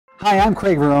Hi, I'm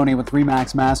Craig Veroni with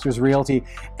RE/MAX Masters Realty,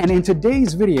 and in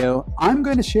today's video, I'm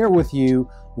going to share with you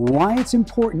why it's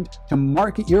important to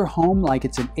market your home like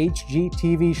it's an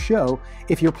HGTV show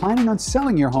if you're planning on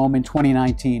selling your home in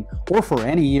 2019, or for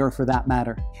any year for that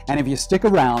matter. And if you stick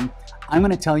around, I'm going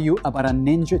to tell you about a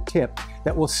ninja tip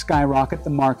that will skyrocket the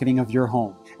marketing of your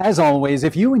home. As always,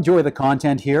 if you enjoy the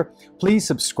content here, please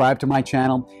subscribe to my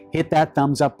channel, hit that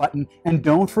thumbs up button, and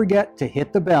don't forget to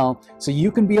hit the bell so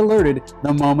you can be alerted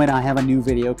the moment I have a new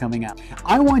video coming up.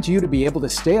 I want you to be able to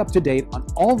stay up to date on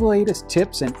all the latest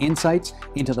tips and insights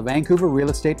into the Vancouver real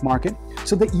estate market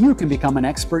so that you can become an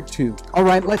expert too. All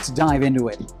right, let's dive into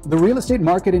it. The real estate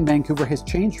market in Vancouver has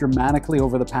changed dramatically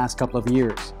over the past couple of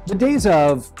years. The days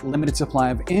of limited supply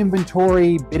of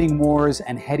inventory, bidding wars,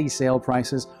 and heady sale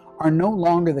prices are no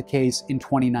longer the case in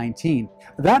 2019.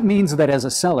 That means that as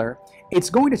a seller, it's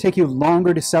going to take you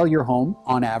longer to sell your home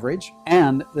on average,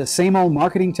 and the same old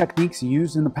marketing techniques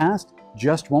used in the past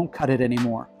just won't cut it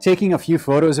anymore. Taking a few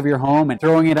photos of your home and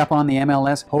throwing it up on the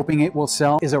MLS hoping it will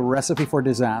sell is a recipe for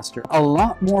disaster. A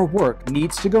lot more work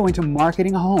needs to go into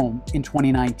marketing a home in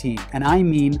 2019, and I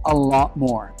mean a lot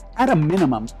more. At a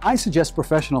minimum, I suggest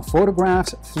professional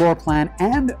photographs, floor plan,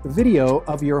 and video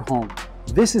of your home.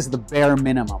 This is the bare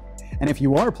minimum. And if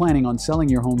you are planning on selling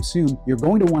your home soon, you're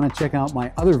going to want to check out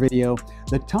my other video,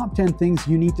 the top 10 things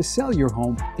you need to sell your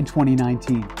home in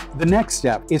 2019. The next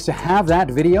step is to have that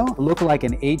video look like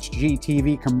an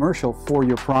HGTV commercial for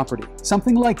your property.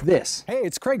 Something like this. Hey,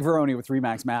 it's Craig Veroni with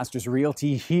RE/MAX Masters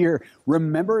Realty here.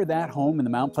 Remember that home in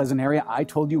the Mount Pleasant area I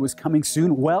told you was coming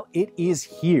soon? Well, it is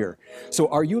here. So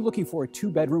are you looking for a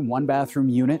 2-bedroom, 1-bathroom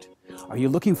unit? Are you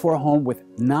looking for a home with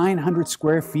 900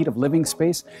 square feet of living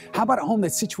space? How about a home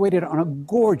that's situated on a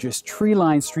gorgeous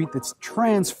tree-lined street that's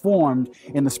transformed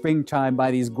in the springtime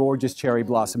by these gorgeous cherry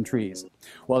blossom trees?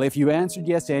 Well, if you answered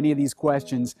yes to any of these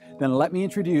questions, then let me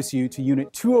introduce you to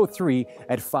Unit 203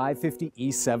 at 550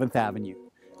 East 7th Avenue.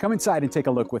 Come inside and take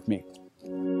a look with me.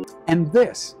 And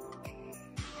this.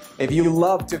 If you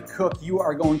love to cook, you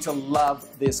are going to love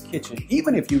this kitchen.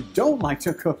 Even if you don't like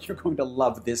to cook, you're going to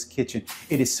love this kitchen.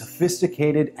 It is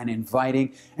sophisticated and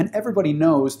inviting, and everybody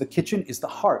knows the kitchen is the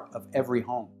heart of every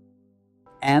home.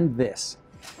 And this.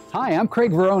 Hi, I'm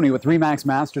Craig Veroni with RE/MAX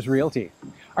Masters Realty.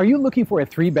 Are you looking for a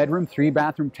 3-bedroom,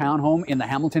 3-bathroom townhome in the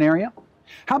Hamilton area?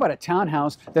 How about a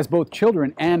townhouse that's both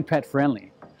children and pet friendly?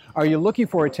 Are you looking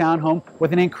for a townhome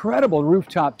with an incredible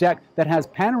rooftop deck that has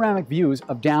panoramic views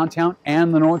of downtown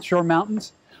and the North Shore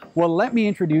Mountains? Well, let me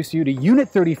introduce you to Unit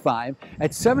 35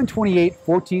 at 728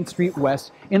 14th Street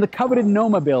West in the coveted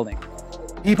NOMA building.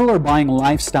 People are buying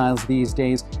lifestyles these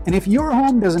days, and if your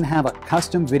home doesn't have a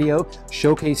custom video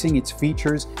showcasing its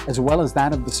features as well as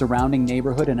that of the surrounding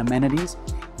neighborhood and amenities,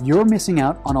 you're missing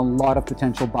out on a lot of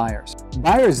potential buyers.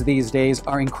 Buyers these days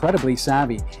are incredibly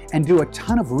savvy and do a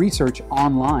ton of research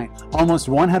online. Almost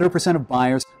 100% of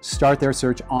buyers start their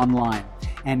search online.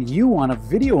 And you want a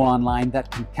video online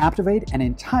that can captivate and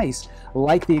entice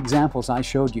like the examples I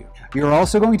showed you. You're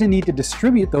also going to need to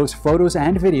distribute those photos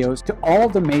and videos to all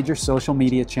the major social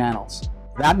media channels.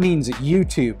 That means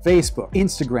YouTube, Facebook,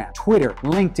 Instagram, Twitter,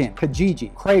 LinkedIn,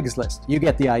 Kijiji, Craigslist. You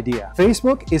get the idea.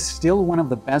 Facebook is still one of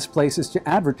the best places to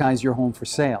advertise your home for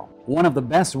sale. One of the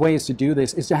best ways to do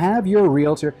this is to have your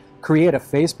realtor create a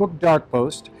Facebook dark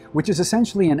post, which is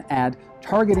essentially an ad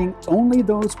targeting only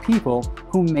those people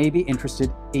who may be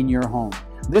interested in your home.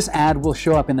 This ad will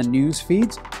show up in the news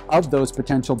feeds of those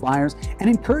potential buyers and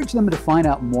encourage them to find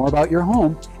out more about your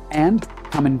home and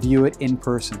come and view it in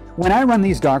person. When I run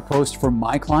these dark posts for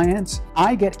my clients,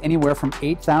 I get anywhere from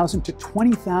 8,000 to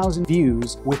 20,000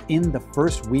 views within the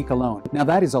first week alone. Now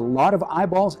that is a lot of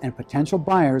eyeballs and potential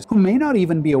buyers who may not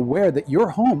even be aware that your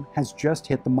home has just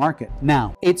hit the market.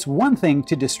 Now, it's one thing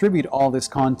to distribute all this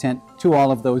content to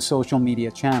all of those social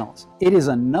media channels. It is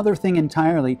another thing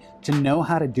entirely to know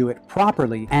how to do it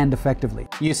properly and effectively.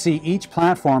 You see, each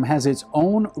platform has its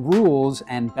own rules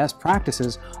and best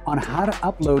practices on how to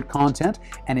upload content,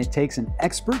 and it takes an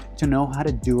expert to know how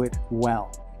to do it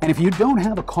well. And if you don't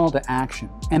have a call to action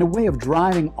and a way of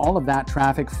driving all of that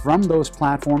traffic from those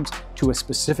platforms to a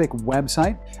specific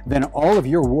website, then all of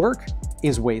your work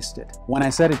is wasted. When I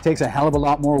said it takes a hell of a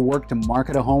lot more work to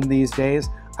market a home these days,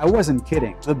 I wasn't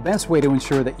kidding. The best way to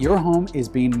ensure that your home is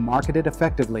being marketed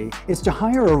effectively is to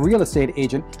hire a real estate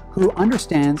agent who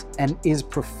understands and is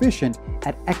proficient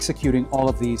at executing all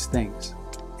of these things.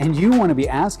 And you want to be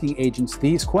asking agents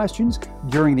these questions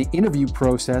during the interview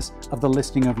process of the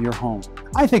listing of your home.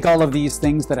 I think all of these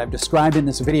things that I've described in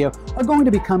this video are going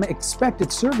to become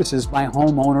expected services by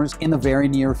homeowners in the very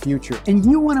near future. And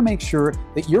you want to make sure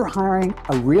that you're hiring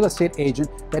a real estate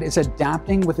agent that is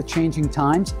adapting with the changing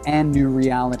times and new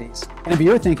realities. And if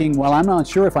you're thinking, well, I'm not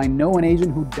sure if I know an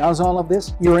agent who does all of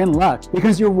this, you're in luck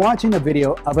because you're watching a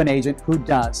video of an agent who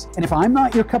does. And if I'm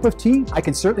not your cup of tea, I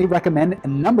can certainly recommend a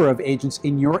number of agents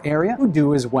in your area who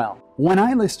do as well. When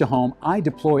I list a home, I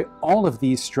deploy all of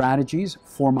these strategies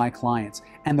for my clients,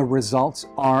 and the results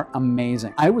are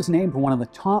amazing. I was named one of the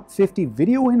top 50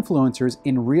 video influencers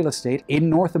in real estate in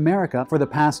North America for the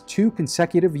past 2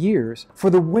 consecutive years for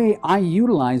the way I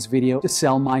utilize video to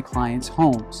sell my clients'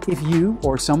 homes. If you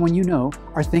or someone you know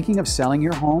are thinking of selling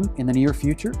your home in the near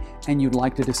future and you'd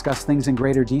like to discuss things in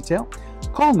greater detail,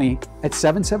 call me at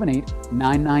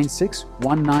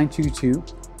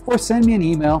 778-996-1922 or send me an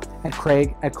email at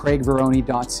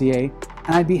craig@craigveroni.ca and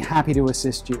I'd be happy to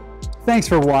assist you. Thanks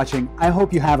for watching. I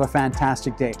hope you have a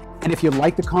fantastic day. And if you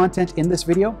like the content in this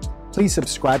video, please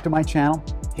subscribe to my channel,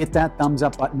 hit that thumbs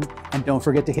up button, and don't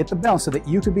forget to hit the bell so that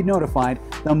you can be notified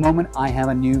the moment I have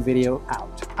a new video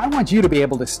out. I want you to be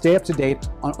able to stay up to date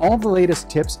on all the latest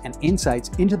tips and insights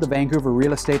into the Vancouver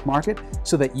real estate market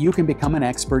so that you can become an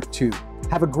expert too.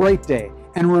 Have a great day,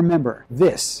 and remember,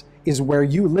 this is where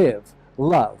you live,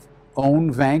 love,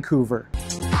 own Vancouver.